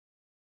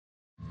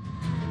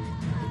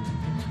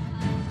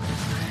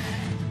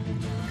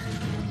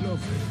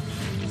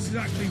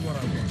exactly what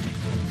I want.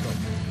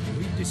 Come,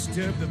 we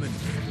disturb them and...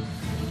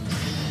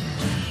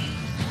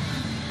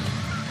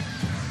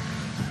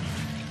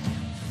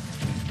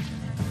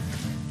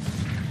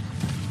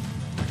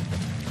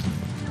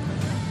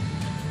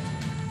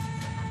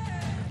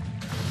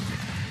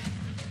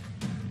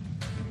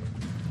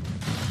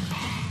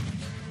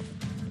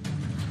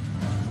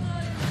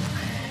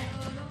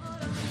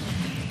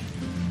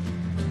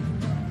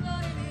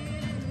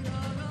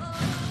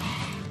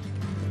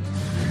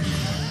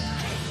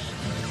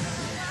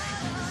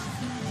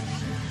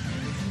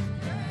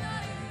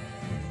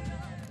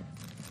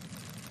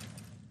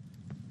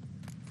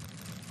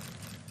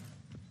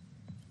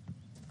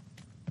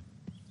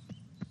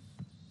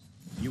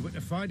 You were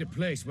to find a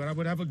place where I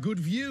would have a good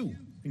view.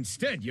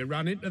 Instead, you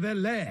ran into their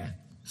lair.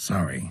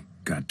 Sorry,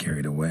 got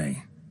carried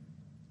away.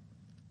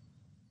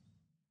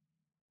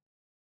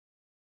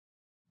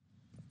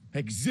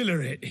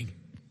 Exhilarating.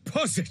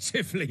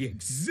 Positively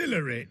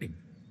exhilarating.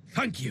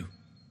 Thank you.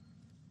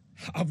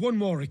 I've one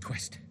more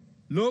request.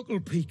 Local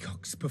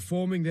peacocks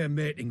performing their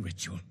mating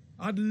ritual.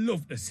 I'd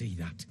love to see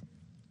that.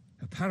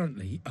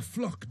 Apparently, a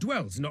flock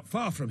dwells not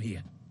far from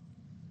here.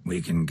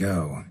 We can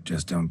go,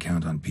 just don't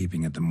count on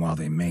peeping at them while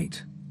they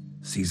mate.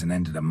 Season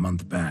ended a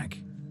month back.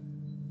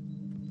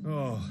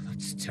 Oh,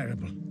 that's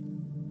terrible.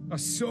 I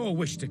so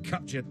wish to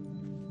capture...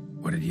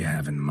 What did you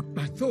have in mind?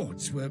 My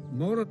thoughts were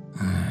more...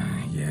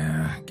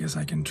 Yeah, guess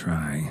I can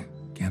try.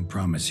 Can't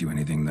promise you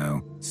anything,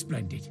 though.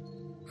 Splendid.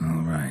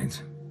 All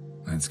right.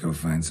 Let's go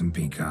find some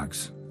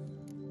peacocks.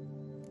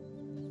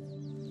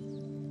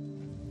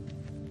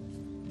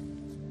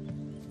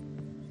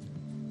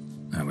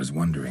 I was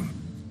wondering,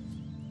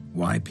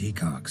 why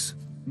peacocks?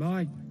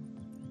 My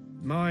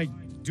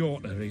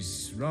daughter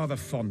is rather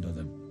fond of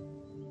them.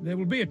 There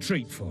will be a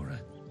treat for her.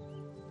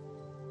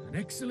 An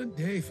excellent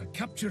day for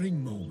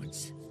capturing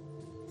moments.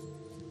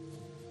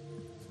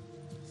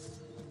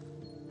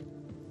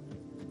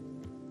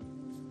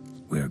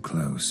 We're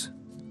close.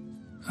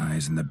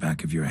 Eyes in the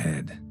back of your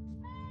head.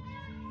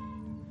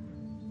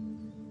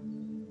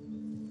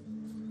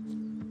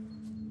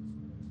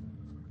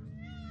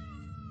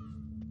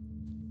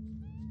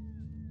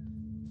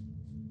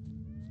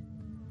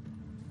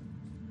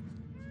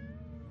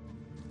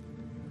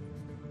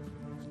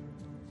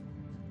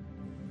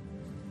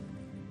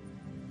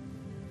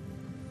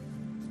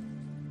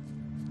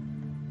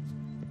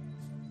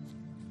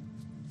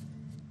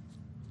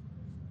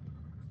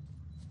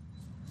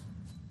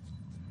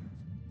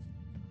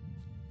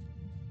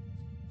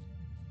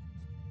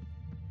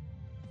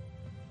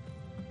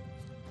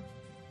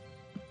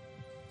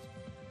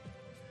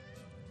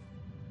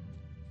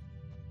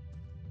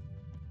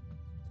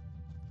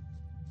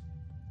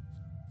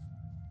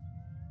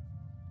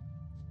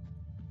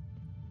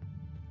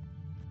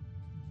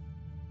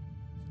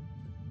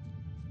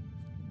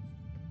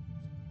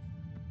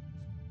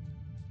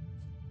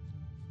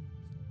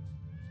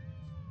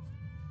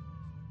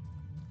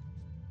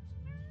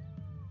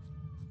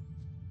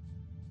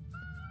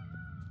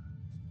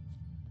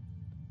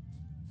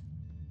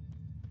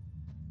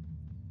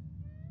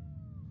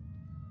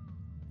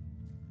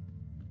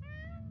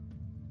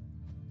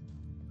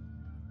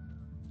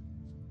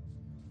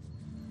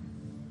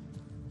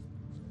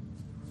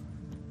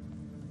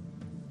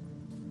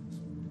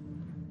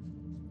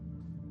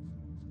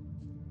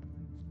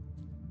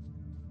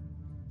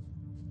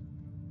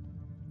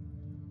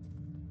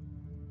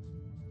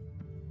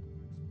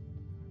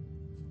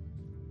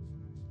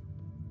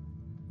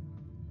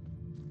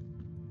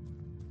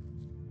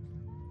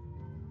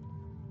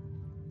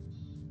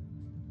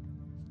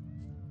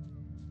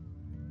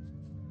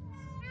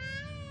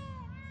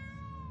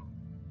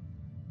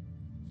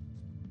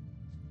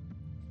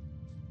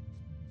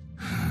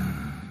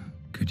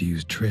 Could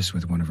use Triss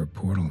with one of her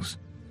portals.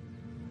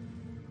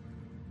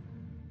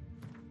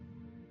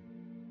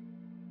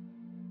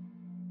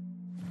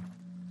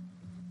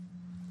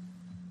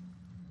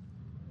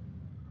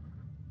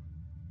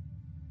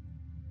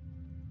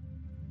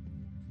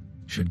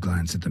 Should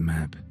glance at the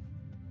map.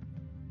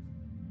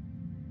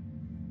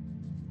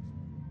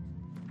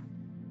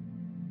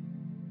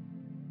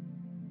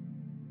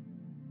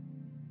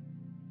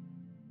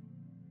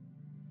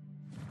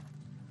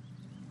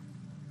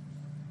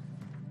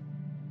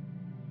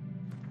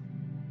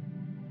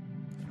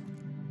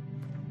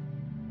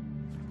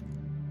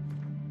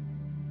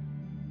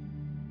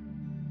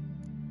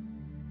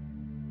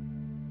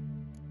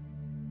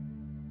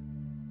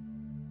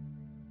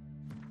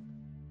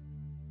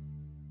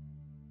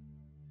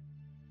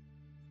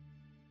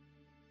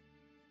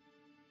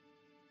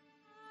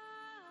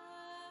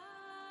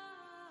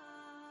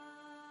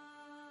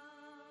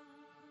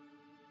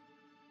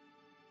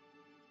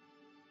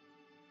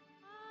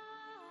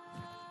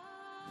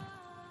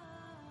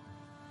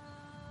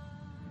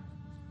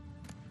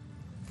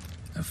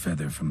 A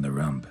feather from the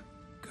rump,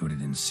 coated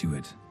in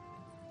suet.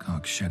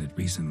 Cock shed it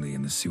recently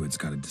and the suet's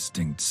got a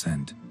distinct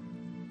scent.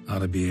 Ought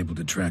to be able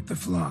to track the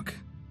flock.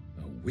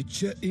 A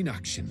witcher in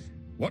action.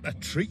 What a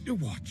treat to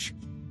watch.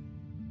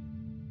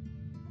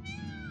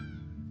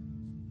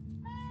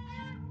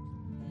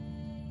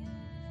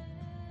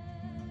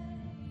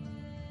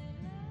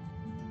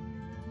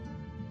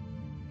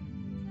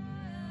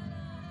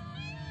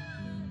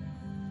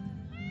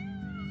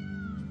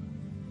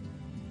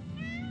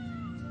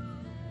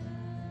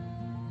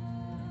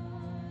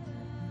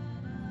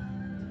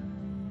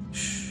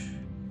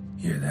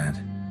 that?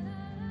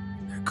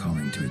 They're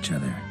calling to each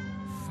other.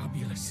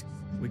 Fabulous.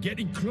 We're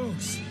getting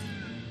close.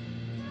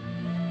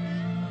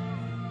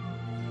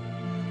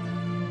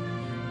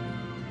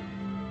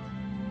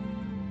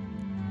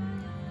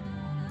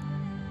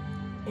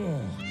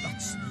 Oh,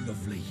 that's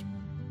lovely.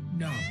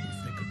 Now,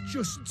 if they could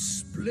just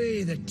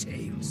splay the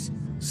tails.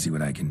 See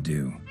what I can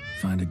do.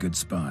 Find a good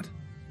spot.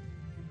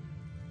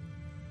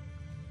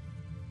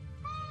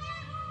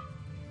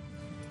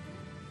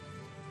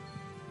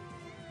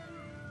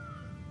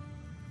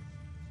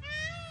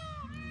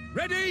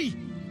 Ready?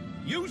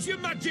 Use your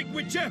magic,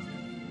 Witcher!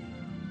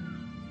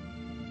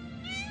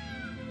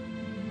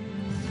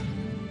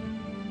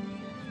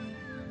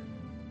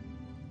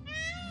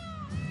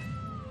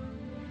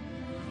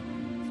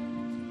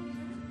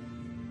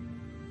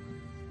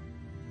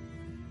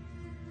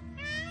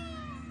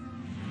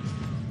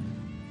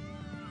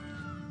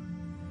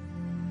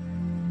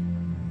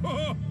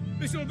 Oh,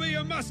 this'll be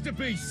a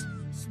masterpiece!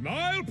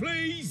 Smile,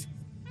 please!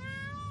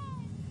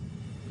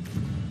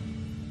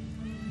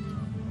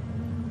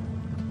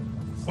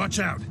 Watch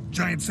out!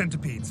 Giant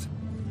centipedes.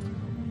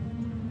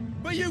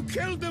 But you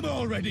killed them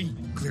already!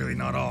 Clearly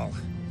not all.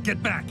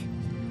 Get back!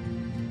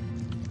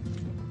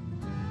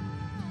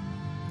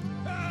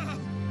 Ah!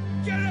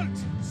 Geralt!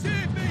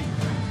 Save me!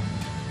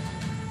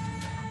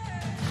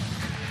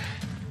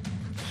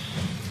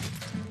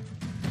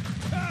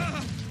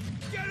 Ah!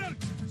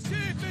 Geralt!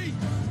 Save me!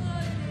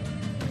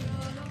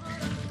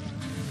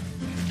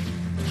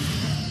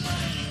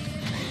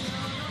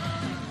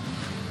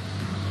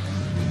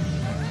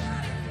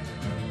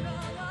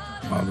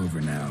 All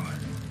over now.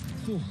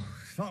 Oh,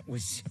 that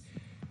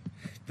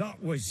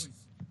was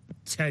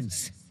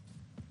tense.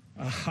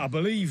 I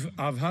believe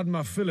I've had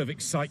my fill of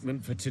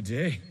excitement for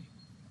today.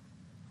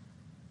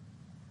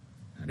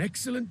 An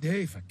excellent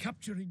day for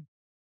capturing...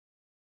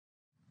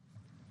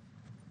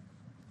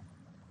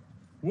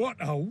 What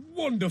a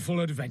wonderful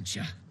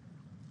adventure.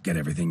 Get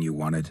everything you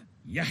wanted?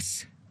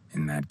 Yes.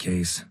 In that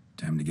case,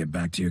 time to get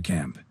back to your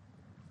camp.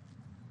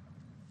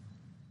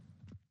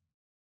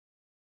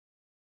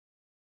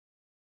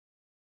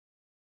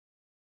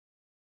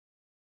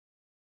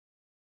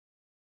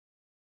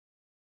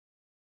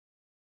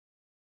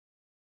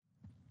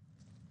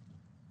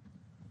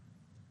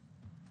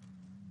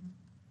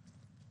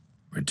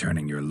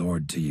 Returning your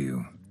lord to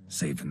you,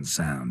 safe and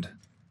sound.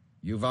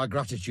 You've our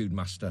gratitude,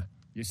 Master.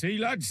 You see,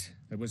 lads,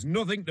 there was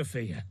nothing to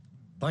fear.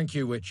 Thank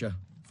you, Witcher,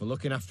 for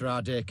looking after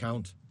our day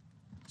count.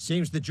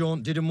 Seems the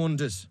jaunt did 'em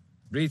wonders.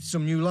 Breathed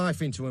some new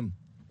life into 'em.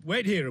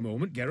 Wait here a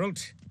moment,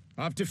 Geralt.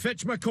 I have to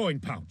fetch my coin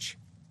pouch.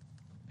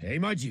 Pay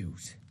my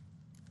dues.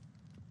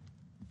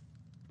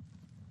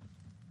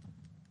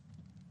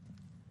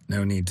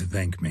 No need to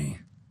thank me.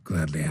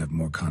 Gladly have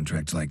more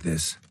contracts like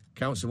this.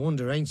 Counts a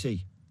wonder, ain't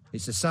he?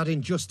 It's a sad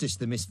injustice,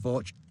 the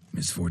misfortune.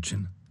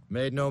 Misfortune?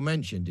 Made no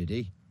mention, did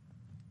he?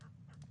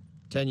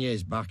 10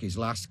 years back, his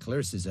last,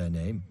 Clarissa's her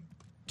name,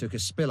 took a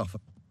spill off her.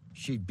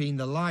 She'd been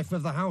the life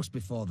of the house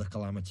before the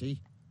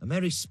calamity. A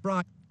merry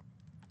sprite.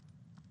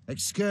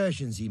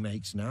 Excursions he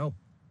makes now.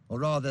 Or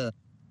rather...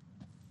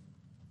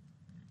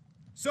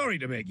 Sorry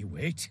to make you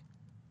wait.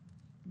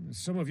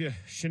 Some of your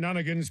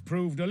shenanigans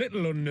proved a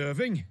little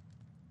unnerving.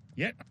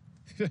 Yet,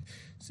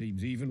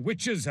 seems even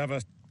witches have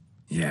a...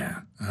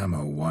 Yeah, I'm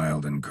a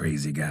wild and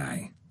crazy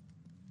guy.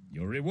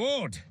 Your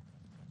reward.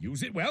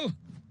 Use it well.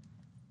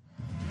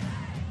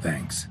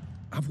 Thanks.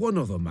 I've one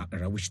other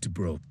matter I wish to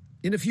broach.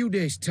 In a few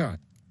days' time.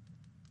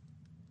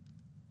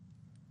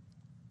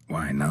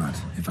 Why not,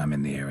 if I'm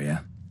in the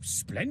area?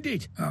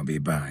 Splendid. I'll be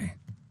by.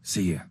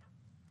 See ya.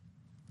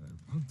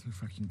 I wonder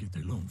if I can get a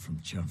loan from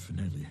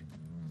Cianfinelli.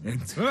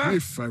 And Ah!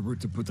 if I were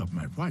to put up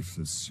my wife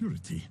as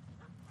surety.